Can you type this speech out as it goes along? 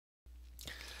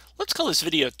Let's call this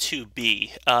video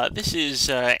 2B. This is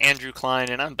Andrew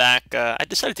Klein, and I'm back. I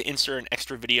decided to insert an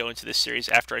extra video into this series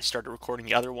after I started recording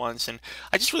the other ones, and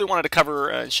I just really wanted to cover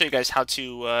and show you guys how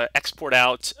to export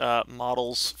out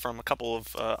models from a couple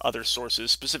of other sources,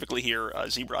 specifically here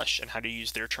Zbrush, and how to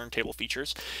use their turntable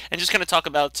features, and just kind of talk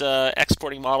about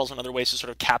exporting models and other ways to sort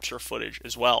of capture footage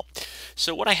as well.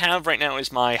 So what I have right now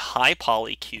is my high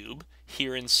poly cube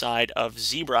here inside of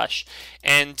Zbrush,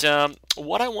 and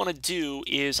what I want to do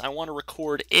is I want to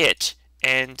record it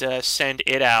and send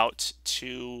it out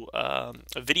to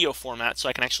a video format so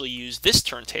I can actually use this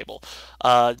turntable.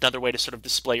 Another way to sort of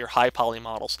display your high poly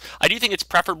models. I do think it's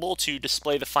preferable to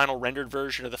display the final rendered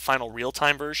version or the final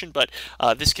real-time version, but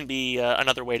this can be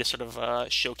another way to sort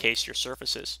of showcase your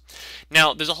surfaces.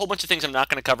 Now, there's a whole bunch of things I'm not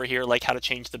going to cover here, like how to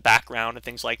change the background and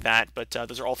things like that, but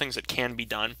those are all things that can be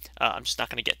done. I'm just not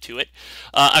going to get to it.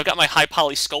 I've got my high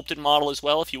poly sculpted model as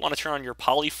well. If you want to turn on your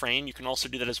poly frame, you can also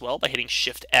do that as well by hitting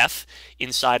Shift F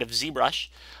inside of Zbrush.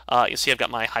 You'll see I've got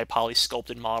my high poly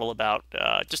sculpted model, about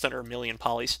just under 1 million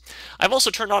polys. I've also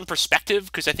turned on perspective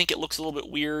because I think it looks a little bit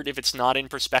weird if it's not in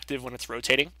perspective when it's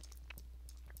rotating.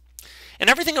 And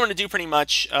everything I'm going to do pretty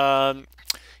much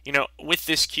with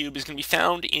this cube is going to be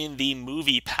found in the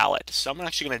movie palette. So I'm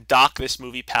actually going to dock this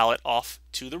movie palette off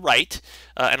to the right,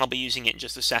 and I'll be using it in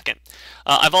just a second.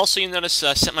 I've also, you notice,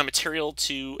 set my material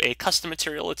to a custom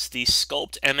material. It's the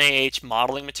Sculpt MAH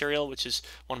modeling material, which is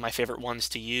one of my favorite ones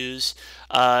to use.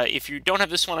 If you don't have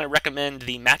this one, I recommend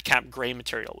the Matcap Gray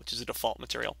material, which is a default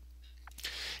material.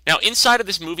 Now, inside of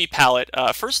this movie palette,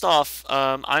 first off,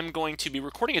 I'm going to be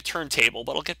recording a turntable,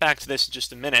 but I'll get back to this in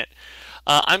just a minute.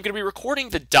 I'm going to be recording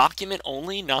the document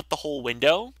only, not the whole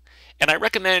window, and I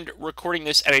recommend recording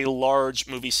this at a large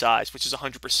movie size, which is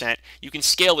 100%. You can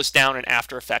scale this down in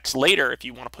After Effects later if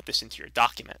you want to put this into your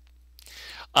document.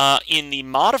 In the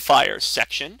modifiers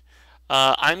section,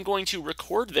 I'm going to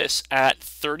record this at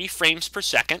 30 frames per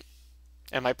second,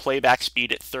 and my playback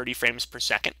speed at 30 frames per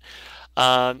second.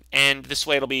 And this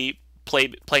way it'll be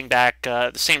playing back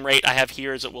the same rate I have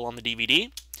here as it will on the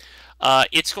DVD.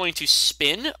 It's going to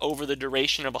spin over the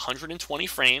duration of 120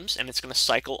 frames, and it's going to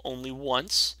cycle only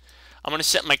once. I'm going to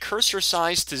set my cursor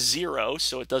size to 0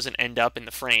 so it doesn't end up in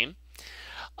the frame.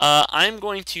 I'm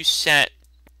going to set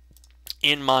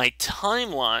in my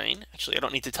timeline, actually I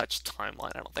don't need to touch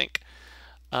timeline, I don't think.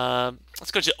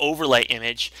 Let's go to overlay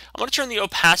image. I'm going to turn the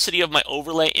opacity of my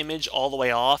overlay image all the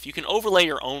way off. You can overlay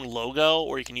your own logo,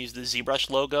 or you can use the ZBrush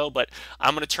logo, but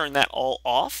I'm going to turn that all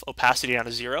off, opacity down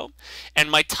to 0. And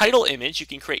my title image, you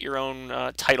can create your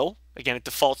own title. Again, it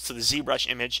defaults to the ZBrush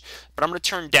image, but I'm going to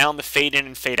turn down the fade in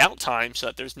and fade out time so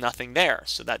that there's nothing there,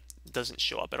 so that doesn't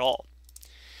show up at all.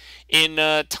 In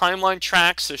timeline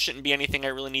tracks, there shouldn't be anything I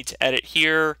really need to edit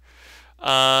here.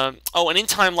 And in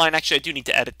timeline, actually, I do need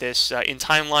to edit this. In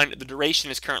timeline, the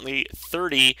duration is currently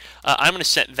 30. I'm going to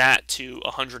set that to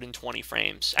 120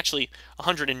 frames, actually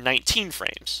 119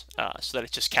 frames, so that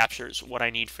it just captures what I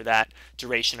need for that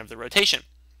duration of the rotation.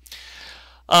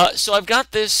 So I've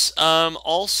got this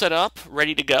all set up,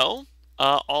 ready to go.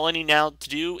 All I need now to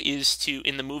do is to,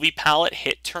 in the movie palette,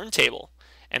 hit turntable,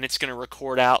 and it's going to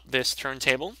record out this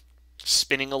turntable,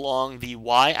 spinning along the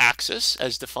y-axis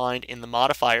as defined in the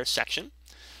modifier section.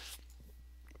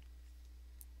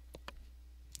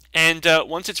 And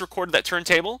once it's recorded that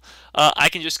turntable, I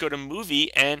can just go to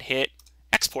movie and hit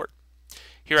export.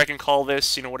 Here I can call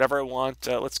this, whatever I want.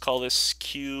 Let's call this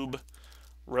cube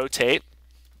rotate.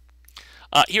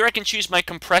 Here I can choose my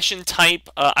compression type.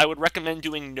 I would recommend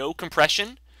doing no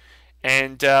compression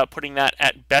and putting that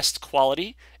at best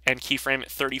quality and keyframe at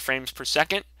 30 frames per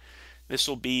second. This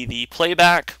will be the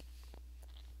playback.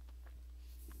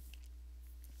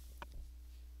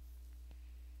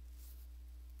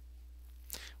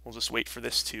 We'll just wait for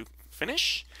this to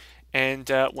finish. And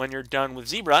when you're done with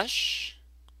ZBrush,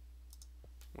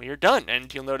 we are done.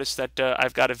 And you'll notice that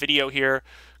I've got a video here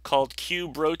called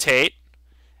Cube Rotate.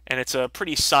 And it's a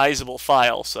pretty sizable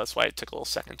file, so that's why it took a little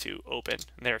second to open.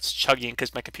 And there it's chugging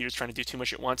because my computer's trying to do too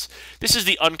much at once. This is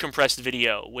the uncompressed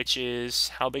video, which is,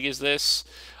 how big is this?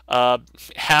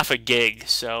 Half a gig,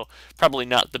 so probably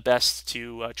not the best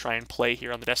to try and play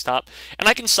here on the desktop. And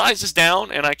I can size this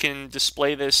down, and I can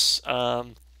display this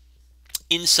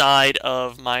inside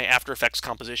of my After Effects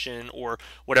composition or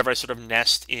whatever I sort of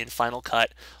nest in Final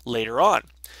Cut later on.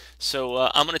 So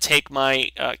I'm going to take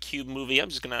my cube movie, I'm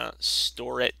just going to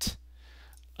store it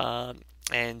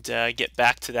and get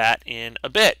back to that in a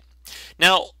bit.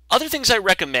 Now, Other things I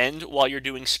recommend while you're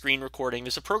doing screen recording,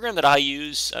 there's a program that I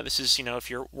use. This is, if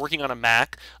you're working on a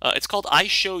Mac, it's called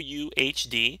iShowU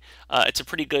HD. It's a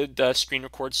pretty good screen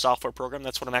record software program.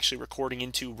 That's what I'm actually recording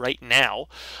into right now.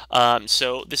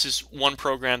 So this is one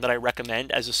program that I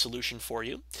recommend as a solution for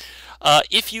you.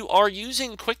 If you are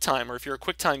using QuickTime, or if you're a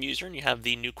QuickTime user and you have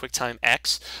the new QuickTime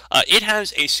X, it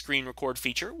has a screen record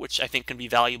feature, which I think can be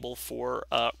valuable for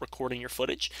recording your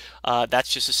footage.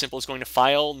 That's just as simple as going to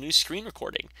File, New Screen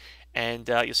Recording. And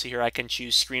you'll see here I can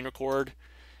choose Screen Record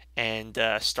and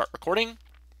start recording.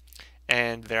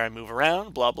 And there I move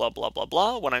around, blah, blah, blah, blah,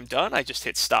 blah. When I'm done, I just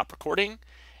hit Stop Recording.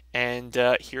 And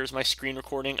here's my screen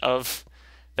recording of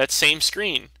that same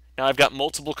screen. Now I've got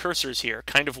multiple cursors here,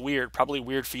 kind of weird, probably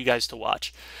weird for you guys to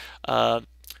watch.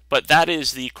 But that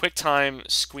is the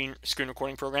QuickTime screen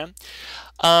recording program.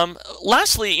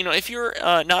 Lastly, if you're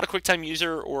not a QuickTime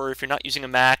user, or if you're not using a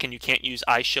Mac and you can't use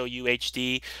iShowU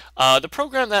HD, the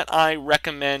program that I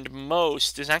recommend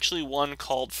most is actually one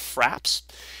called Fraps.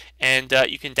 And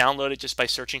you can download it just by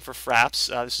searching for Fraps.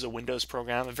 This is a Windows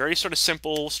program, a very sort of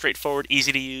simple, straightforward,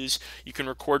 easy to use. You can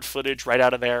record footage right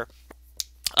out of there.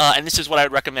 And this is what I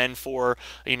would recommend for,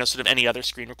 sort of any other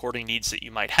screen recording needs that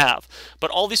you might have.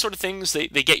 But all these sort of things, they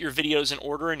get your videos in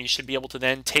order, and you should be able to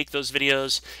then take those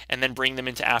videos and then bring them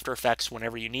into After Effects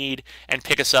whenever you need, and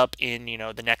pick us up in,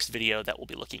 the next video that we'll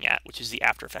be looking at, which is the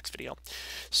After Effects video.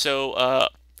 So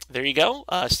there you go.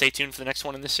 Stay tuned for the next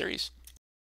one in this series.